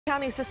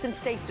County Assistant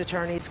State's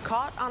attorneys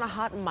caught on a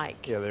hot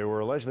mic. Yeah, they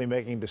were allegedly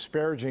making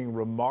disparaging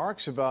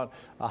remarks about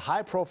a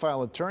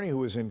high-profile attorney who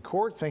was in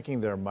court thinking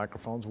their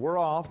microphones were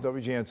off.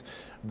 WGN's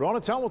Brona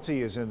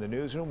Tumulty is in the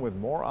newsroom with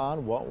more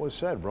on what was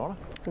said. Brona?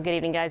 Good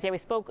evening, guys. Yeah, we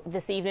spoke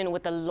this evening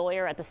with the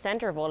lawyer at the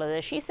centre of all of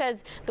this. She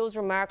says those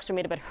remarks were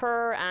made about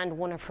her and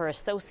one of her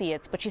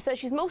associates, but she says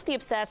she's mostly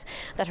upset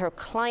that her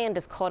client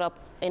is caught up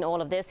in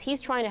all of this.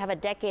 He's trying to have a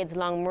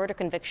decades-long murder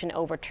conviction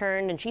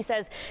overturned, and she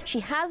says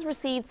she has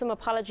received some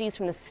apologies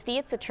from the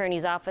state's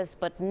attorney's office,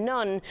 but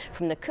none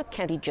from the Cook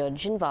County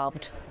judge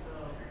involved.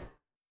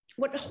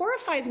 What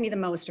horrifies me the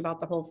most about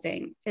the whole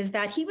thing is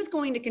that he was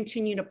going to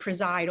continue to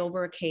preside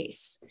over a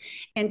case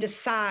and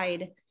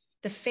decide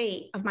the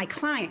fate of my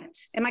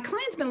client. And my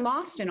client's been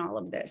lost in all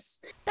of this.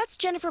 That's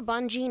Jennifer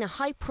Bonjean, a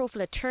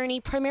high-profile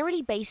attorney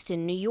primarily based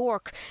in New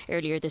York.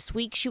 Earlier this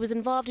week, she was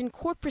involved in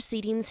court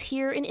proceedings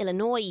here in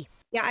Illinois.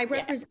 Yeah, I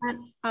represent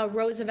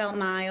Roosevelt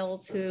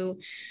Miles, who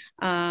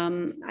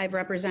I've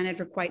represented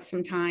for quite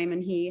some time,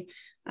 and he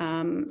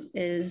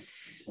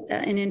is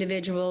an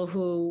individual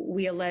who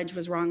we allege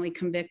was wrongly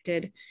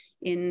convicted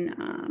in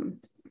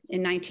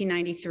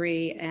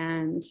 1993,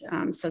 and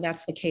so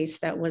that's the case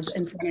that was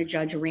in front of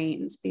Judge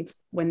Raines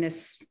when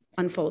this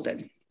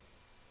unfolded.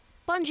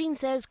 Bonjean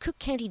says Cook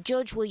County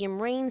Judge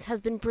William Raines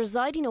has been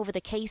presiding over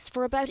the case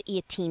for about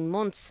 18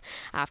 months.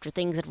 After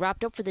things had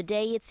wrapped up for the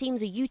day, it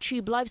seems a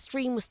YouTube live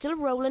stream was still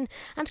rolling,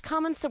 and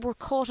comments that were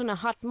caught on a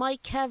hot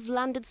mic have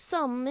landed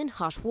some in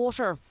hot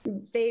water.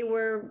 They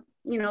were,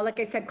 like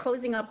I said,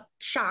 closing up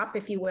shop,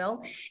 if you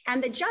will.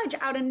 And the judge,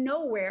 out of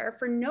nowhere,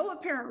 for no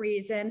apparent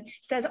reason,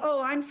 says,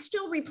 "Oh, I'm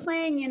still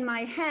replaying in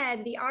my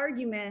head the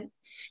argument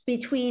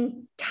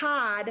between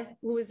Todd,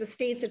 who was the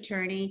state's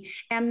attorney,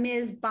 and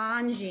Ms.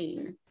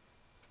 Bonjean."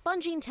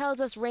 Bonjean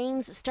tells us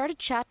Raines started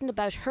chatting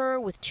about her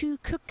with two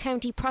Cook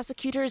County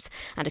prosecutors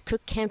and a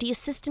Cook County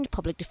assistant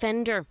public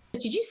defender.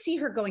 Did you see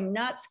her going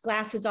nuts,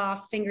 glasses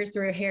off, fingers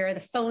through her hair, the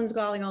phone's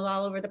going all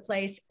over the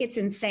place? It's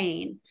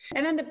insane.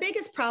 And then the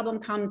biggest problem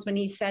comes when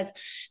he says,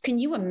 "Can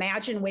you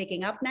imagine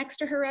waking up next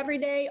to her every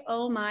day?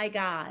 Oh my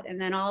God."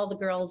 And then all the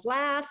girls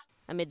laugh.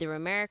 Amid the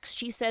remarks,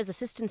 she says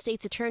Assistant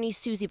State's Attorney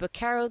Susie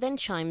Baccaro then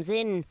chimes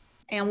in.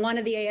 And one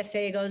of the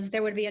ASA goes,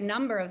 "There would be a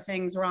number of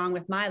things wrong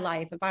with my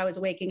life if I was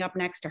waking up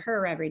next to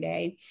her every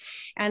day."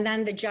 And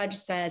then the judge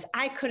says,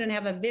 "I couldn't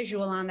have a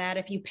visual on that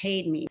if you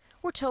paid me."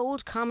 We're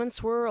told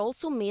comments were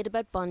also made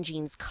about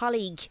Bonjean's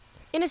colleague.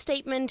 In a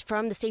statement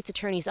from the State's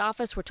Attorney's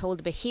Office, we're told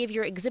the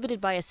behaviour exhibited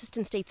by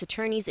Assistant State's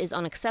Attorneys is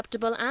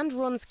unacceptable and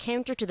runs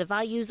counter to the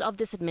values of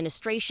this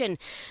administration.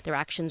 Their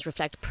actions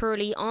reflect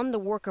poorly on the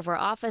work of our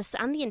office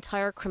and the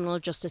entire criminal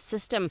justice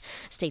system.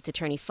 State's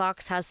Attorney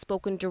Fox has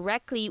spoken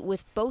directly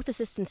with both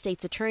Assistant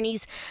State's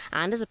Attorneys,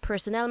 and as a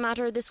personnel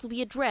matter, this will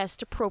be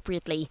addressed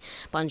appropriately.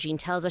 Bonjean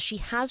tells us she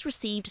has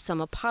received some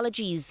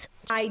apologies.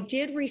 I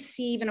did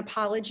receive an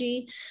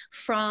apology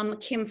from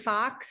Kim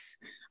Fox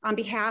on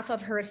behalf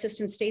of her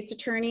assistant state's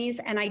attorneys,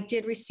 and I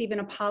did receive an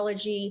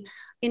apology,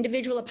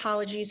 individual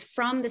apologies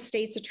from the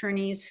state's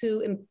attorneys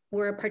who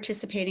were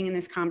participating in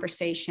this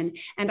conversation,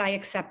 and I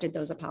accepted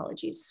those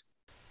apologies.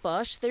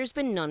 But there's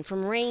been none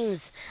from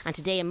Raines, and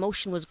today a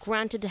motion was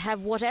granted to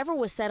have whatever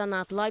was said on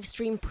that live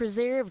stream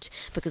preserved,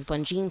 because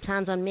Bonjean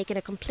plans on making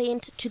a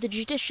complaint to the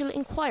Judicial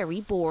Inquiry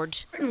Board.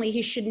 Certainly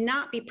he should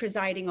not be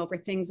presiding over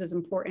things as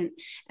important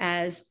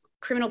as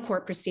criminal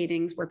court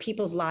proceedings where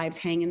people's lives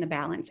hang in the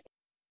balance.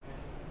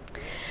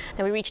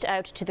 Now, we reached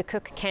out to the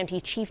Cook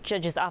County Chief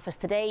Judge's office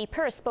today.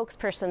 Per a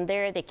spokesperson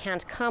there, they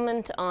can't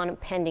comment on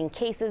pending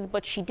cases,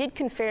 but she did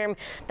confirm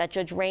that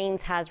Judge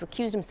Raines has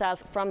recused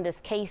himself from this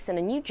case and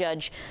a new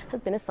judge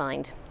has been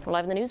assigned. We're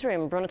live in the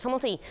newsroom. Brona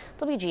Tumulty,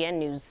 WGN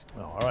News.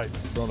 All right,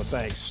 Brona,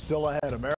 thanks. Still ahead, America.